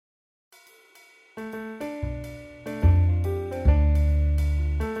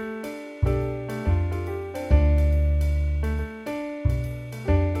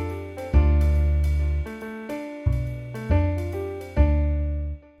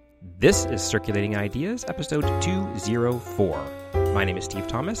This is Circulating Ideas, episode 204. My name is Steve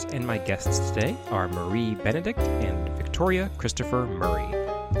Thomas, and my guests today are Marie Benedict and Victoria Christopher Murray.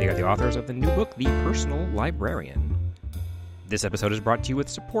 They are the authors of the new book, The Personal Librarian. This episode is brought to you with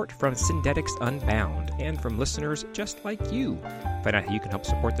support from Syndetics Unbound and from listeners just like you. Find out how you can help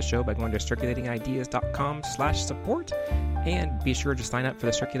support the show by going to circulatingideas.com/support, and be sure to sign up for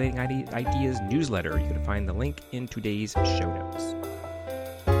the Circulating Ideas newsletter. You can find the link in today's show notes.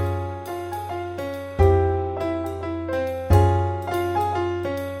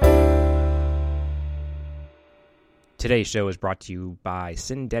 Today's show is brought to you by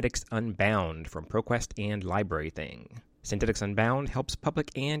Syndetics Unbound from ProQuest and Library Thing. Syndetics Unbound helps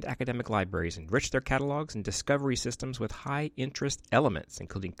public and academic libraries enrich their catalogs and discovery systems with high-interest elements,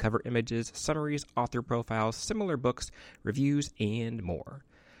 including cover images, summaries, author profiles, similar books, reviews, and more.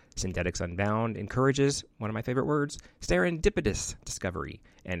 Syndetics Unbound encourages, one of my favorite words, serendipitous discovery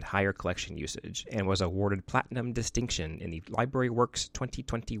and higher collection usage, and was awarded Platinum Distinction in the LibraryWorks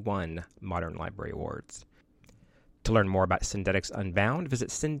 2021 Modern Library Awards. To learn more about Syndetics Unbound, visit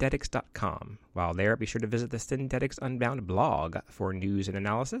syndetics.com. While there, be sure to visit the Syndetics Unbound blog for news and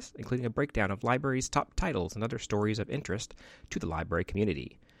analysis, including a breakdown of libraries' top titles and other stories of interest to the library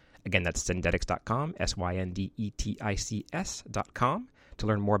community. Again, that's syndetics.com, syndetics.com, to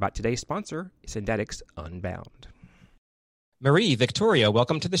learn more about today's sponsor, Syndetics Unbound. Marie, Victoria,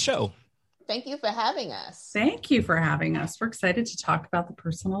 welcome to the show. Thank you for having us. Thank you for having us. We're excited to talk about The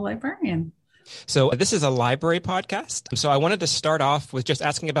Personal Librarian. So this is a library podcast. So I wanted to start off with just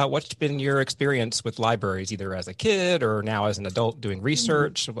asking about what's been your experience with libraries, either as a kid or now as an adult doing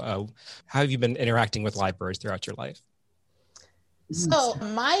research. How have you been interacting with libraries throughout your life? So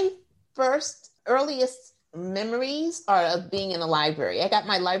my earliest memories are of being in a library. I got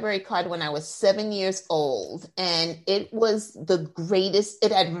my library card when I was 7 years old, and it was the greatest.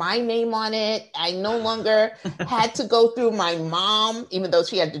 It had my name on it. I no longer had to go through my mom, even though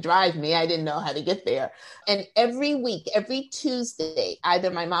she had to drive me. I didn't know how to get there. And every week, every Tuesday,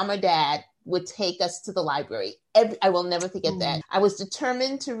 either my mom or dad would take us to the library. I will never forget that. I was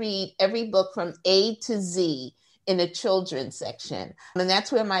determined to read every book from A to Z in the children's section. And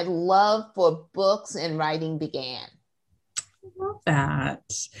that's where my love for books and writing began. I love that.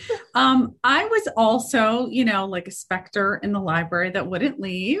 I was also, like a specter in the library that wouldn't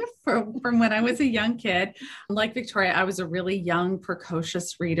leave from when I was a young kid. Like Victoria, I was a really young,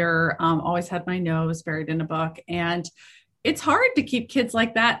 precocious reader, always had my nose buried in a book. And it's hard to keep kids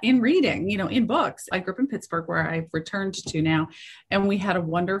like that in reading, in books. I grew up in Pittsburgh, where I've returned to now, and we had a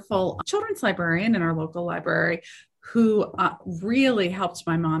wonderful children's librarian in our local library who really helped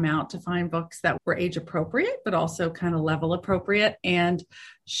my mom out to find books that were age appropriate, but also kind of level appropriate. And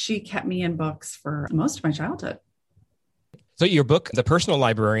she kept me in books for most of my childhood. So your book, The Personal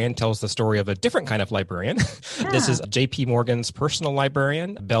Librarian, tells the story of a different kind of librarian. Yeah. This is J.P. Morgan's personal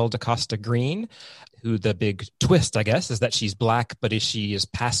librarian, Belle DaCosta Green, who the big twist, I guess, is that she's Black, but she is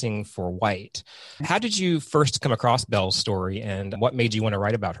passing for white. How did you first come across Belle's story, and what made you want to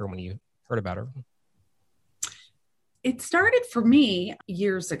write about her when you heard about her? It started for me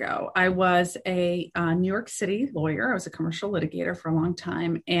years ago. I was a New York City lawyer. I was a commercial litigator for a long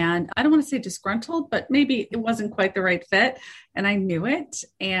time. And I don't want to say disgruntled, but maybe it wasn't quite the right fit. And I knew it.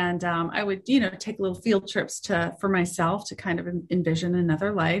 And I would, take little field trips for myself to kind of envision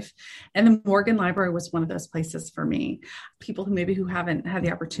another life. And the Morgan Library was one of those places for me. People who haven't had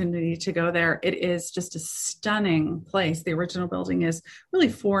the opportunity to go there, it is just a stunning place. The original building is really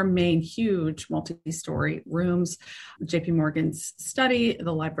 4 main, huge, multi-story rooms. J.P. Morgan's study,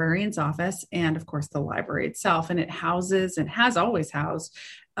 the librarian's office, and of course the library itself. And it houses and has always housed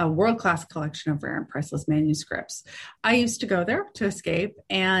a world-class collection of rare and priceless manuscripts. I used to go there to escape,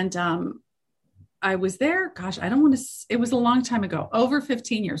 and I was there, it was a long time ago, over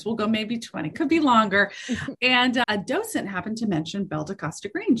 15 years. We'll go maybe 20, could be longer. And a docent happened to mention Belle DaCosta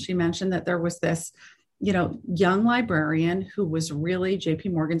Green. She mentioned that there was this young librarian who was really J.P.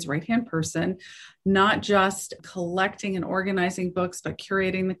 Morgan's right-hand person, not just collecting and organizing books, but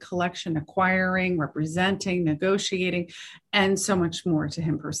curating the collection, acquiring, representing, negotiating, and so much more to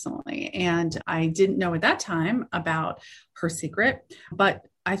him personally. And I didn't know at that time about her secret, but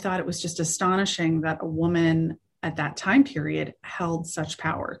I thought it was just astonishing that a woman at that time period held such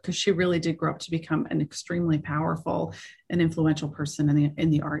power, because she really did grow up to become an extremely powerful and influential person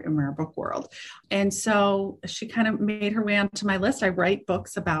in the art and rare book world. And so she kind of made her way onto my list. I write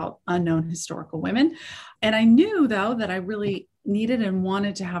books about unknown historical women. And I knew, though, that I really needed and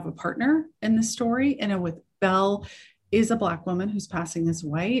wanted to have a partner in the story. And with Belle is a Black woman who's passing as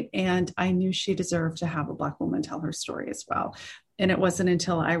white. And I knew she deserved to have a Black woman tell her story as well. And it wasn't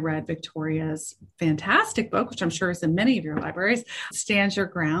until I read Victoria's fantastic book, which I'm sure is in many of your libraries, Stand Your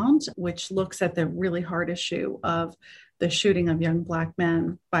Ground, which looks at the really hard issue of the shooting of young Black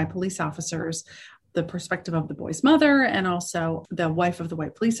men by police officers, the perspective of the boy's mother, and also the wife of the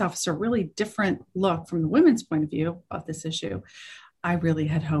white police officer, really different look from the women's point of view of this issue. I really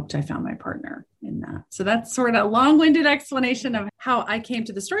had hoped I found my partner in that. So that's sort of a long-winded explanation of how I came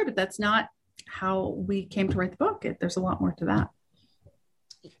to the story, but that's not how we came to write the book. There's a lot more to that.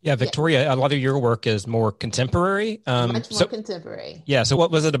 Yeah, Victoria, a lot of your work is more contemporary. Much more contemporary. Yeah. So what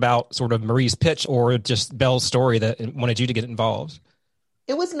was it about sort of Marie's pitch or just Belle's story that wanted you to get involved?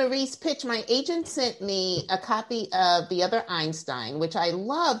 It was Marie's pitch. My agent sent me a copy of The Other Einstein, which I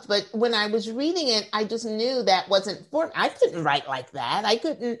loved. But when I was reading it, I just knew that wasn't for me. I couldn't write like that. I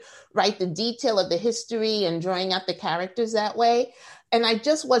couldn't write the detail of the history and drawing out the characters that way. And I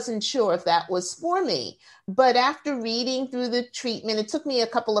just wasn't sure if that was for me. But after reading through the treatment, it took me a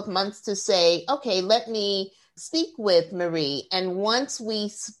couple of months to say, okay, let me speak with Marie. And once we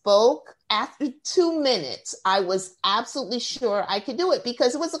spoke, after 2 minutes, I was absolutely sure I could do it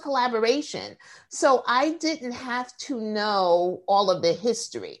because it was a collaboration. So I didn't have to know all of the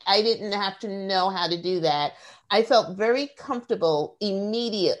history. I didn't have to know how to do that. I felt very comfortable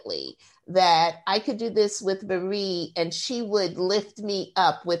immediately that I could do this with Marie and she would lift me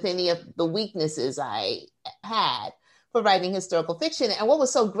up with any of the weaknesses I had for writing historical fiction. And what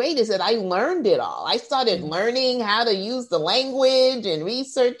was so great is that I learned it all. I started learning how to use the language and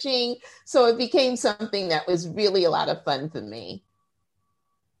researching. So it became something that was really a lot of fun for me.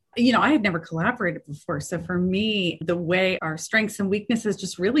 You know, I had never collaborated before. So for me, the way our strengths and weaknesses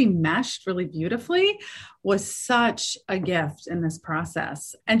just really meshed really beautifully was such a gift in this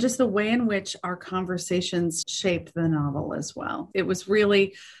process. And just the way in which our conversations shaped the novel as well. It was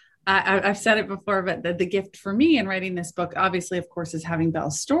really, I've said it before, but the gift for me in writing this book, obviously, of course, is having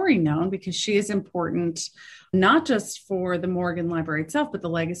Belle's story known because she is important, not just for the Morgan Library itself, but the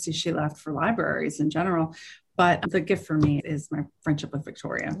legacy she left for libraries in general. But the gift for me is my friendship with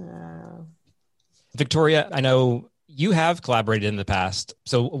Victoria. Victoria, I know you have collaborated in the past.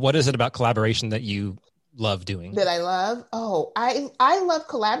 So what is it about collaboration that you love doing? That I love? Oh, I love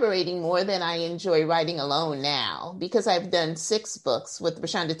collaborating more than I enjoy writing alone now because I've done 6 books with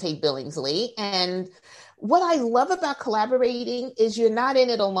Rashonda Tate Billingsley. And what I love about collaborating is you're not in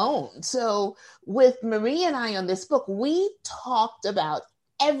it alone. So with Marie and I on this book, we talked about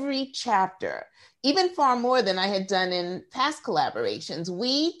every chapter, even far more than I had done in past collaborations.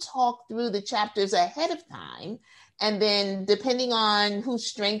 We talked through the chapters ahead of time. And then depending on whose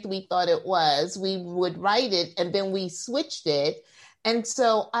strength we thought it was, we would write it and then we switched it. And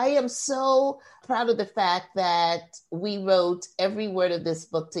so I am so proud of the fact that we wrote every word of this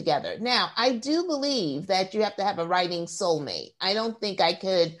book together. Now, I do believe that you have to have a writing soulmate. I don't think I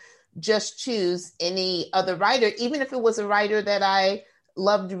could just choose any other writer, even if it was a writer that I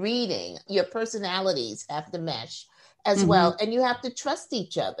loved reading. Your personalities have to mesh as well. And you have to trust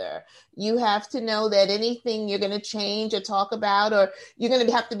each other. You have to know that anything you're going to change or talk about, or you're going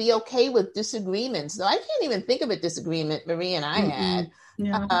to have to be okay with disagreements. So I can't even think of a disagreement Marie and I had,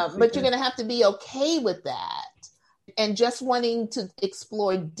 but you're going to have to be okay with that. And just wanting to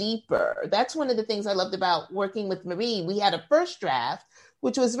explore deeper. That's one of the things I loved about working with Marie. We had a first draft,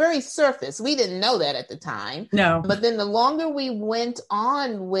 which was very surface. We didn't know that at the time. No. But then the longer we went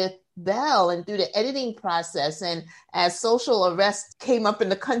on with Belle and through the editing process, and as social unrest came up in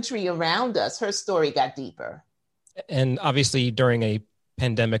the country around us, her story got deeper. And obviously during a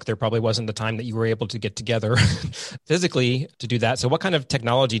pandemic, there probably wasn't the time that you were able to get together physically to do that. So what kind of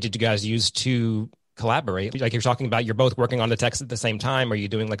technology did you guys use to collaborate? Like you're talking about, you're both working on the text at the same time. Are you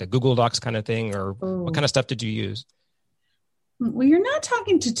doing like a Google Docs kind of thing, or what kind of stuff did you use? Well, you're not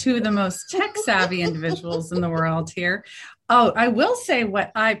talking to 2 of the most tech savvy individuals in the world here. Oh, I will say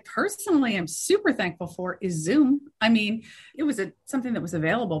what I personally am super thankful for is Zoom. I mean, it was something that was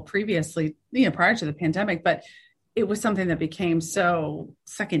available previously, prior to the pandemic, but it was something that became so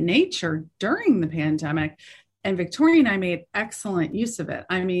second nature during the pandemic. And Victoria and I made excellent use of it.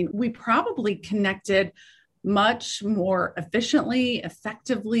 I mean, we probably connected much more efficiently,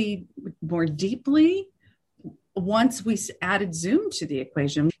 effectively, more deeply once we added Zoom to the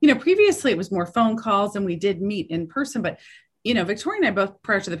equation. Previously it was more phone calls and we did meet in person, but, Victoria and I both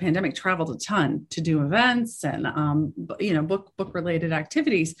prior to the pandemic traveled a ton to do events and, book related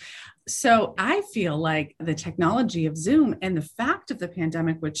activities. So I feel like the technology of Zoom and the fact of the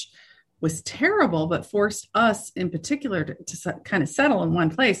pandemic, which was terrible, but forced us in particular to kind of settle in one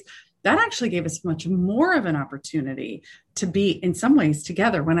place, that actually gave us much more of an opportunity to be in some ways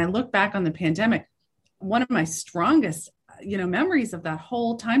together. When I look back on the pandemic, one of my strongest memories of that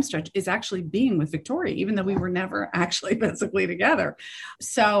whole time stretch is actually being with Victoria, even though we were never actually physically together.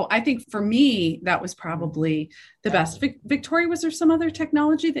 So I think for me, that was probably the best. Victoria, was there some other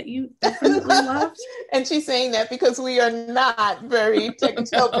technology that you definitely loved? And she's saying that because we are not very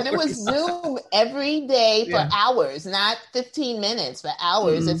technical, but it was Zoom every day for hours, not 15 minutes, for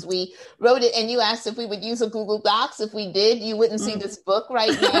hours as we wrote it. And you asked if we would use a Google Docs. If we did, you wouldn't see this book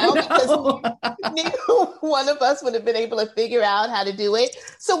right now because neither one of us would have been able to figure out how to do it.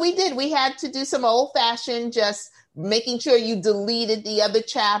 So we did. We had to do some old fashioned, just making sure you deleted the other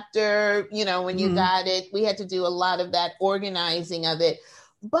chapter, when you got it. We had to do a lot of that organizing of it,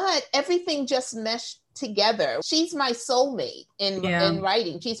 but everything just meshed together. She's my soulmate in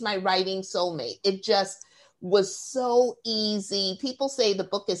writing. She's my writing soulmate. It just was so easy. People say the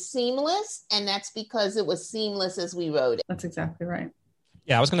book is seamless, and that's because it was seamless as we wrote it. That's exactly right.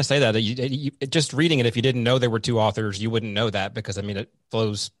 Yeah, I was going to say that. You just reading it, if you didn't know there were two authors, you wouldn't know that because, it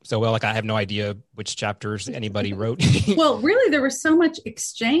flows so well. Like, I have no idea which chapters anybody wrote. Well, really, there was so much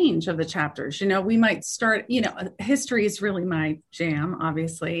exchange of the chapters. We might start, history is really my jam,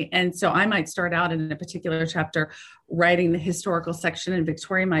 obviously. And so I might start out in a particular chapter writing the historical section, and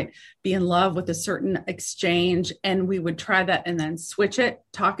Victoria might be in love with a certain exchange. And we would try that and then switch it,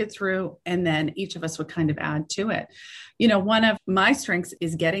 talk it through, and then each of us would kind of add to it. One of my strengths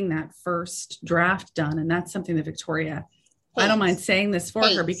is getting that first draft done. And that's something that Victoria, I don't mind saying this for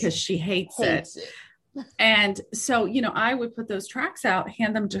her because she hates it. And so, I would put those tracks out,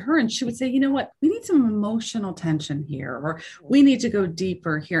 hand them to her, and she would say, what, we need some emotional tension here, or we need to go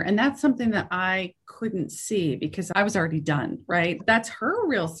deeper here. And that's something that I couldn't see because I was already done, right? That's her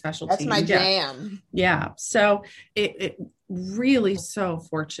real specialty. That's my jam. Yeah. So it really so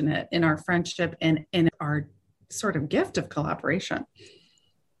fortunate in our friendship and in our sort of gift of collaboration.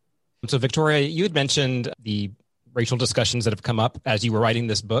 So Victoria, you had mentioned the racial discussions that have come up as you were writing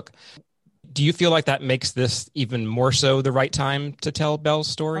this book. Do you feel like that makes this even more so the right time to tell Belle's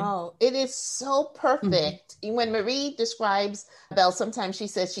story? Oh, it is so perfect. When Marie describes Belle, sometimes she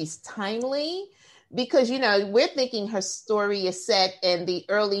says she's timely because, we're thinking her story is set in the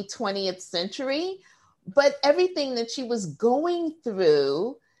early 20th century, but everything that she was going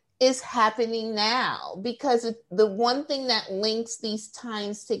through is happening now because the one thing that links these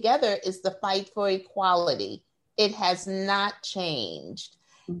times together is the fight for equality. It has not changed.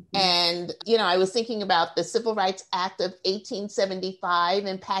 And, I was thinking about the Civil Rights Act of 1875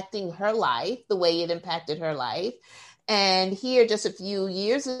 impacting her life, the way it impacted her life. And here, just a few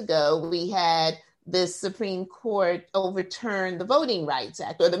years ago, we had the Supreme Court overturn the Voting Rights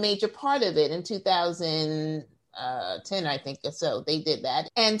Act, or the major part of it in 2010, I think. So they did that.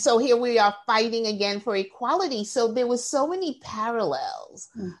 And so here we are fighting again for equality. So there was so many parallels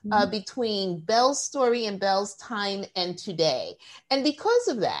between Belle's story and Belle's time and today. And because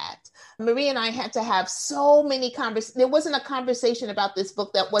of that, Marie and I had to have so many conversations. There wasn't a conversation about this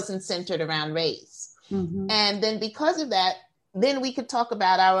book that wasn't centered around race. And then because of that, then we could talk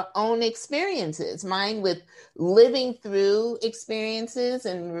about our own experiences, mine with living through experiences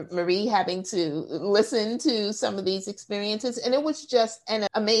and Marie having to listen to some of these experiences. And it was just an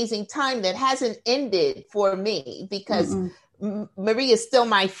amazing time that hasn't ended for me because Marie is still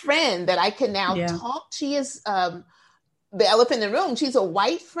my friend that I can now talk. She is the elephant in the room. She's a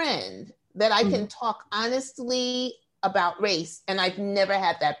white friend that I can talk honestly about race. And I've never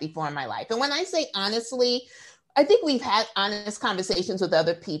had that before in my life. And when I say honestly, I think we've had honest conversations with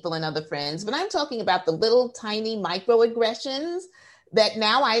other people and other friends, but I'm talking about the little tiny microaggressions that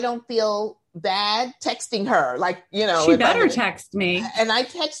now I don't feel bad texting her. Like, she better text me. And I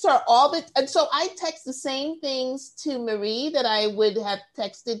text her and so I text the same things to Marie that I would have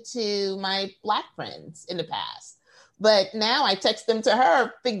texted to my Black friends in the past. But now I text them to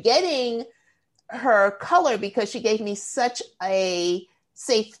her, forgetting her color because she gave me such a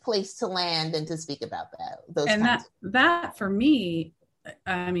safe place to land and to speak about those and kinds. that for me,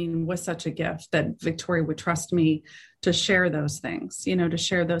 was such a gift that Victoria would trust me to share those things, to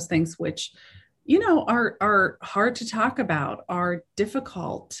share those things which, are hard to talk about, are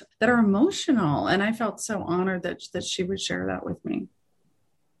difficult, that are emotional. And I felt so honored that she would share that with me.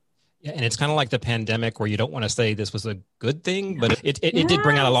 Yeah, and it's kind of like the pandemic where you don't want to say this was a good thing, but it did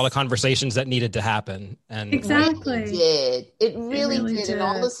bring out a lot of conversations that needed to happen. And exactly. It really did. And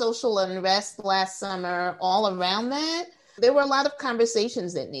all the social unrest last summer, all around that, there were a lot of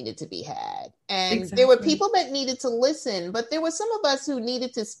conversations that needed to be had. And there were people that needed to listen, but there were some of us who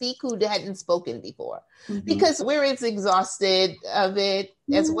needed to speak who hadn't spoken before because we're as exhausted of it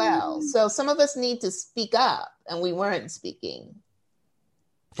as well. So some of us need to speak up and we weren't speaking.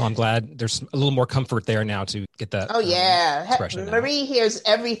 Well, I'm glad there's a little more comfort there now to get that. Oh, yeah. Expression Marie hears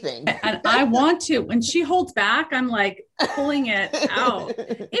everything. And I want to. When she holds back, I'm like pulling it out.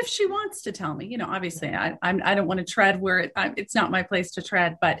 If she wants to tell me, obviously I don't want to tread where it's not my place to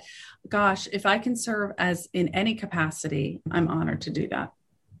tread. But gosh, if I can serve as in any capacity, I'm honored to do that.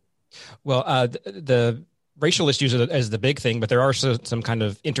 Well, the racial issues as the big thing, but there are some kind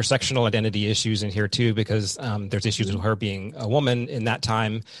of intersectional identity issues in here too, because there's issues with her being a woman in that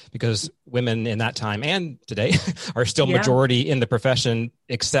time, because women in that time and today are still majority in the profession,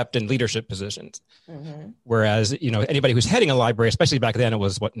 except in leadership positions. Mm-hmm. Whereas, anybody who's heading a library, especially back then, it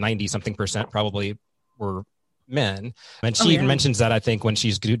was 90-something% probably were men. And she even mentions that, I think, when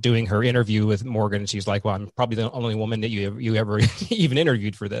she's doing her interview with Morgan, she's like, well, I'm probably the only woman that you ever even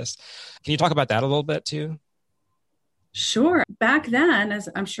interviewed for this. Can you talk about that a little bit too? Sure. Back then, as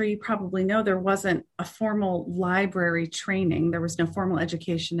I'm sure you probably know, there wasn't a formal library training. There was no formal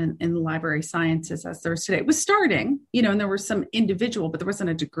education in library sciences as there is today. It was starting, and there were some individual, but there wasn't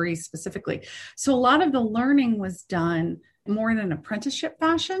a degree specifically. So a lot of the learning was done more in an apprenticeship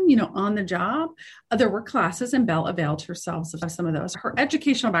fashion, on the job. There were classes, and Belle availed herself of some of those. Her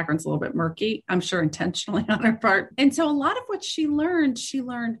educational background's a little bit murky, I'm sure intentionally on her part. And so a lot of what she learned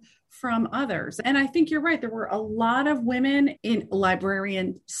from others. And I think you're right. There were a lot of women in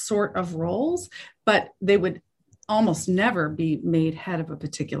librarian sort of roles, but they would almost never be made head of a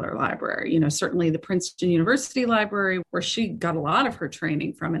particular library. Certainly the Princeton University Library, where she got a lot of her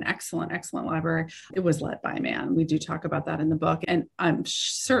training from, an excellent, excellent library, it was led by a man. We do talk about that in the book. And I'm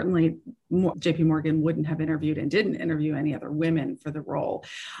certainly JP Morgan wouldn't have interviewed and didn't interview any other women for the role.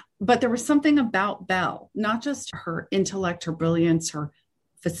 But there was something about Belle, not just her intellect, her brilliance, her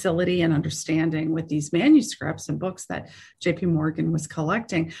facility and understanding with these manuscripts and books that JP Morgan was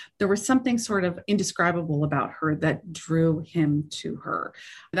collecting. There was something sort of indescribable about her that drew him to her.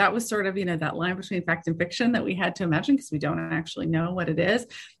 That was sort of, that line between fact and fiction that we had to imagine, because we don't actually know what it is.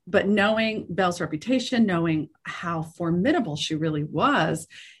 But knowing Belle's reputation, knowing how formidable she really was,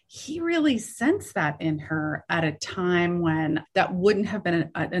 he really sensed that in her at a time when that wouldn't have been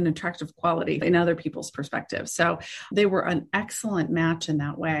an attractive quality in other people's perspective. So they were an excellent match in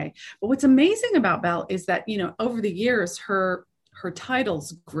that way. But what's amazing about Belle is that, over the years, her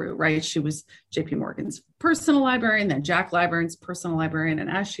titles grew, right? She was JP Morgan's personal librarian, then Jack Librarian's personal librarian. And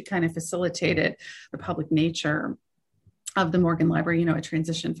as she kind of facilitated the public nature of the Morgan Library, a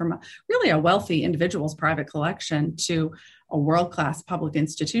transition from a wealthy individual's private collection to a world-class public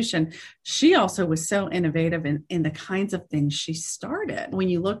institution. She also was so innovative in the kinds of things she started. When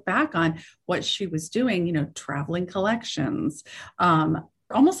you look back on what she was doing, traveling collections,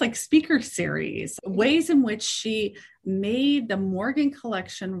 almost like speaker series, ways in which she made the Morgan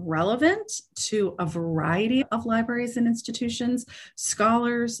collection relevant to a variety of libraries and institutions,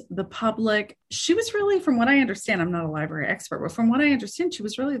 scholars, the public. She was really, from what I understand, I'm not a library expert, but from what I understand, she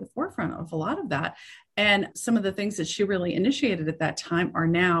was really the forefront of a lot of that. And some of the things that she really initiated at that time are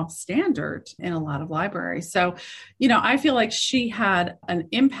now standard in a lot of libraries. So, I feel like she had an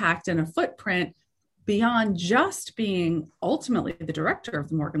impact and a footprint beyond just being ultimately the director of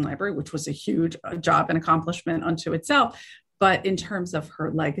the Morgan Library, which was a huge job and accomplishment unto itself, but in terms of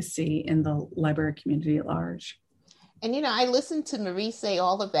her legacy in the library community at large. And, I listened to Marie say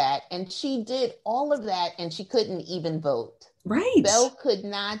all of that, and she did all of that, and she couldn't even vote. Right. Belle could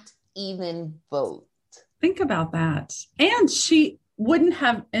not even vote. Think about that. And she wouldn't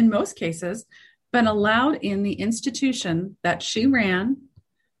have, in most cases, been allowed in the institution that she ran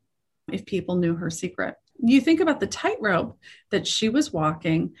if people knew her secret. You think about the tightrope that she was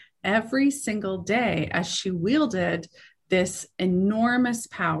walking every single day as she wielded this enormous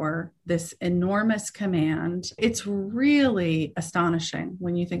power, this enormous command. It's really astonishing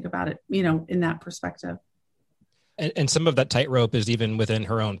when you think about it, in that perspective. And some of that tightrope is even within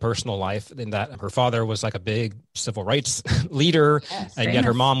her own personal life, in that her father was like a big civil rights leader, yes, and yet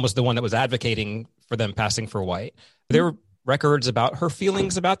her mom was the one that was advocating for them passing for white. There were records about her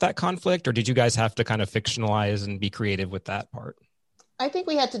feelings about that conflict, or did you guys have to kind of fictionalize and be creative with that part? I think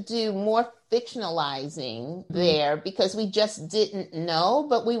we had to do more fictionalizing there because we just didn't know,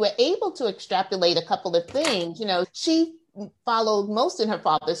 but we were able to extrapolate a couple of things. She followed most in her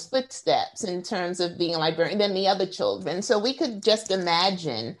father's footsteps in terms of being a librarian than the other children. So we could just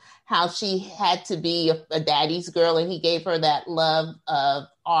imagine how she had to be a daddy's girl, and he gave her that love of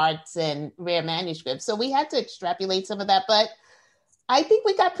arts and rare manuscripts. So we had to extrapolate some of that, but I think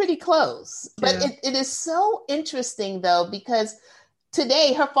we got pretty close. But it is so interesting, though, because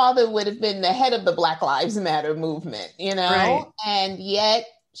today her father would have been the head of the Black Lives Matter movement, Right. And yet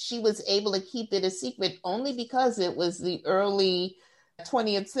she was able to keep it a secret only because it was the early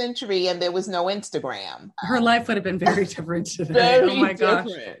 20th century and there was no Instagram. Her life would have been very different today. Very oh my different.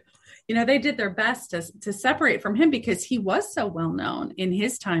 gosh. You know, they did their best to separate from him because he was so well known in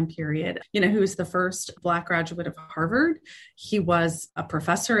his time period. You know, he was the first Black graduate of Harvard. He was a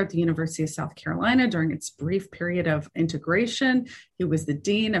professor at the University of South Carolina during its brief period of integration. He was the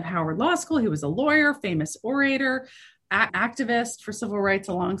dean of Howard Law School. He was a lawyer, famous orator, activist for civil rights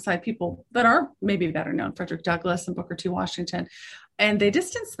alongside people that are maybe better known, Frederick Douglass and Booker T. Washington. And they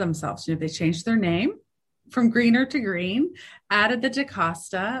distanced themselves. You know, they changed their name from Greener to Green, added the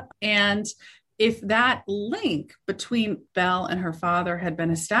DaCosta. And if that link between Belle and her father had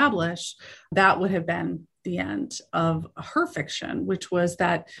been established, that would have been the end of her fiction, which was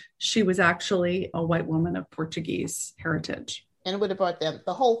that she was actually a white woman of Portuguese heritage. And it would have brought them,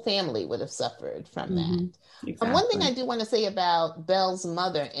 the whole family would have suffered from that. Exactly. One thing I do want to say about Belle's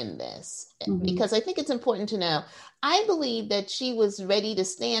mother in this, because I think it's important to know, I believe that she was ready to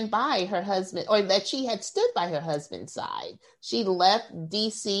stand by her husband, or that she had stood by her husband's side. She left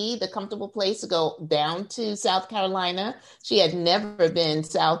DC, the comfortable place, to go down to South Carolina. She had never been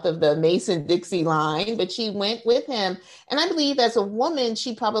south of the Mason-Dixie line, but she went with him. And I believe as a woman,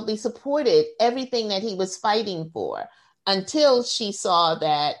 she probably supported everything that he was fighting for, until she saw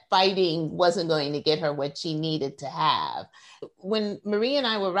that fighting wasn't going to get her what she needed to have. When Marie and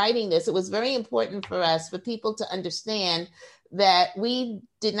I were writing this, it was very important for us, for people to understand that we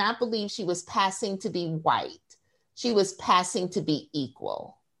did not believe she was passing to be white. She was passing to be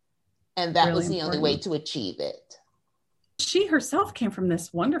equal. And that was the only way to achieve it. She herself came from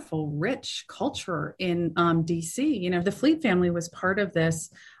this wonderful, rich culture in DC. You know, the Fleet family was part of this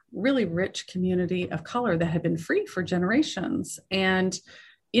really rich community of color that had been free for generations. And,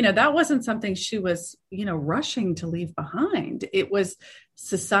 you know, that wasn't something she was, you know, rushing to leave behind. It was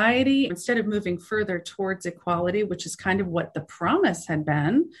society, instead of moving further towards equality, which is kind of what the promise had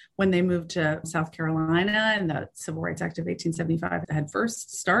been when they moved to South Carolina and the Civil Rights Act of 1875 that had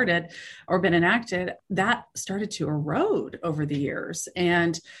first started or been enacted, that started to erode over the years.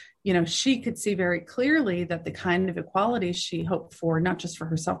 And you know, she could see very clearly that the kind of equality she hoped for, not just for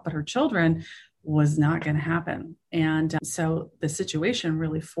herself, but her children, was not going to happen. And so the situation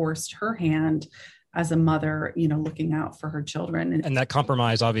really forced her hand as a mother, you know, looking out for her children. And that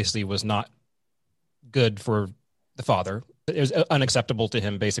compromise obviously was not good for the father. It was unacceptable to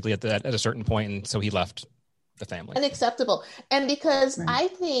him basically at a certain point. And so he left the family. Unacceptable. And because I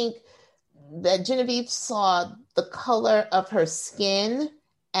think that Genevieve saw the color of her skin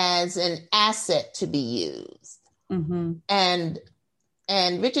as an asset to be used. And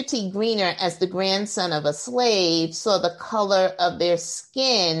Richard T. Greener, as the grandson of a slave, saw the color of their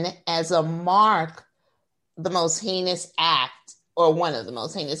skin as a mark, the most heinous act, or one of the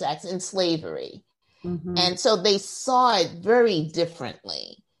most heinous acts in slavery. And so they saw it very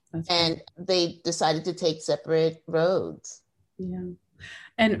differently. And they decided to take separate roads. Yeah.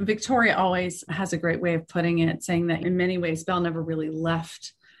 And Victoria always has a great way of putting it, saying that in many ways, Belle never really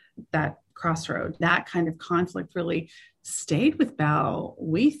left that crossroad. That kind of conflict really stayed with Belle,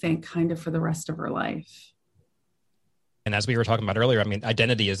 we think, kind of for the rest of her life. And as we were talking about earlier, I mean,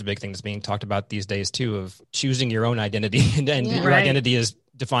 identity is a big thing that's being talked about these days too, of choosing your own identity. And your identity is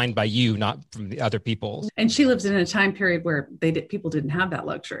defined by you, not from the other people. And she lives in a time period where people didn't have that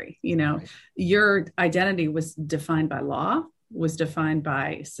luxury. You know, your identity was defined by law, was defined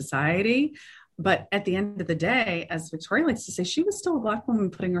by society. But at the end of the day, as Victoria likes to say, she was still a Black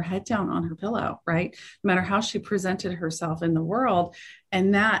woman putting her head down on her pillow, right? No matter how she presented herself in the world.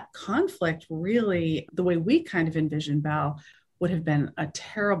 And that conflict really, the way we kind of envision Belle, would have been a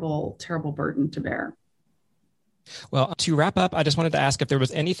terrible, terrible burden to bear. Well, to wrap up, I just wanted to ask if there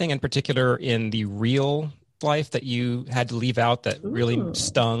was anything in particular in the real life that you had to leave out that really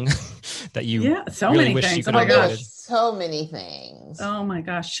stung, that you really wish you could have added? So many things. Oh my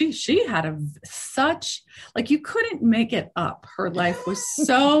gosh. She had such, like, you couldn't make it up. Her life was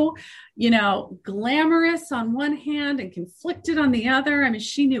so, you know, glamorous on one hand and conflicted on the other. I mean,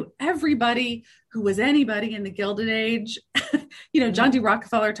 she knew everybody who was anybody in the Gilded Age. You know, John D.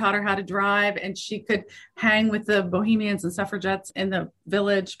 Rockefeller taught her how to drive, and she could hang with the bohemians and suffragettes in the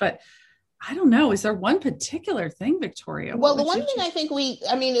village. But I don't know. Is there one particular thing, Victoria? Well, the one thing I think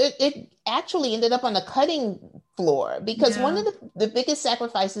it actually ended up on the cutting floor, because one of the biggest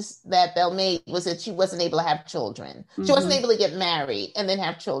sacrifices that Belle made was that she wasn't able to have children. She wasn't able to get married and then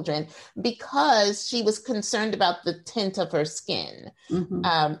have children because she was concerned about the tint of her skin.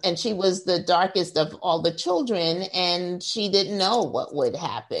 And she was the darkest of all the children, and she didn't know what would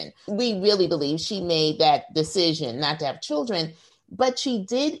happen. We really believe she made that decision not to have children. But she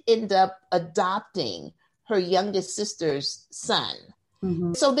did end up adopting her youngest sister's son.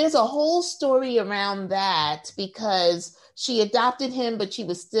 Mm-hmm. So there's a whole story around that because she adopted him, but she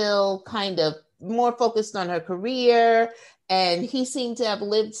was still kind of more focused on her career. And he seemed to have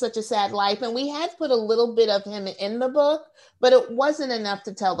lived such a sad life. And we had put a little bit of him in the book, but it wasn't enough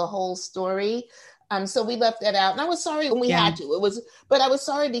to tell the whole story. So we left that out. And I was sorry when we had to. But I was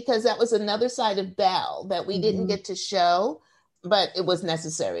sorry because that was another side of Belle that we didn't get to show, but it was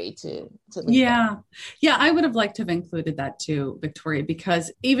necessary to leave that. Yeah, I would have liked to have included that too, Victoria,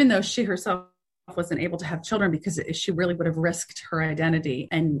 because even though she herself wasn't able to have children, because she really would have risked her identity,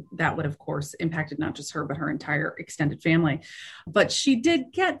 and that would of course impacted not just her but her entire extended family, but she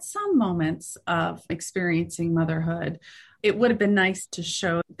did get some moments of experiencing motherhood. It would have been nice to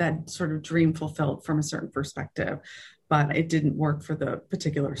show that sort of dream fulfilled from a certain perspective, but it didn't work for the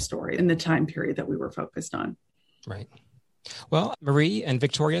particular story in the time period that we were focused on. Right. Well, Marie and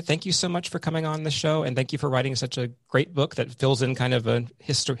Victoria, thank you so much for coming on the show, and thank you for writing such a great book that fills in kind of a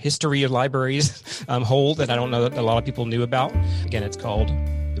history of libraries hole that I don't know that a lot of people knew about. Again, it's called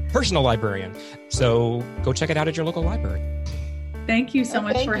The Personal Librarian. So go check it out at your local library. Thank you so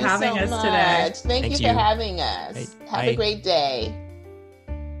much for having us today. Thank you for having us. Have a great day.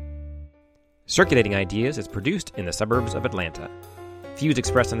 Circulating Ideas is produced in the suburbs of Atlanta. Views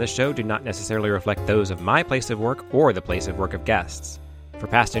expressed on this show do not necessarily reflect those of my place of work or the place of work of guests. For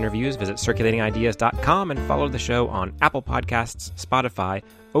past interviews, visit circulatingideas.com and follow the show on Apple Podcasts, Spotify,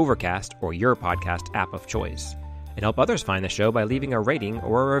 Overcast, or your podcast app of choice. And help others find the show by leaving a rating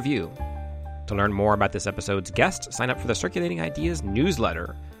or a review. To learn more about this episode's guest, sign up for the Circulating Ideas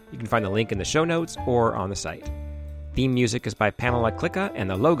newsletter. You can find the link in the show notes or on the site. Theme music is by Pamela Klicka, and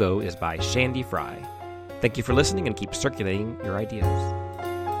the logo is by Shandy Fry. Thank you for listening, and keep circulating your ideas.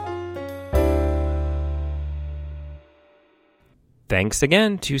 Thanks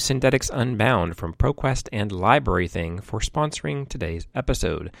again to Synthetix Unbound from ProQuest and Library Thing for sponsoring today's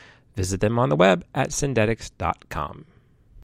episode. Visit them on the web at synthetix.com.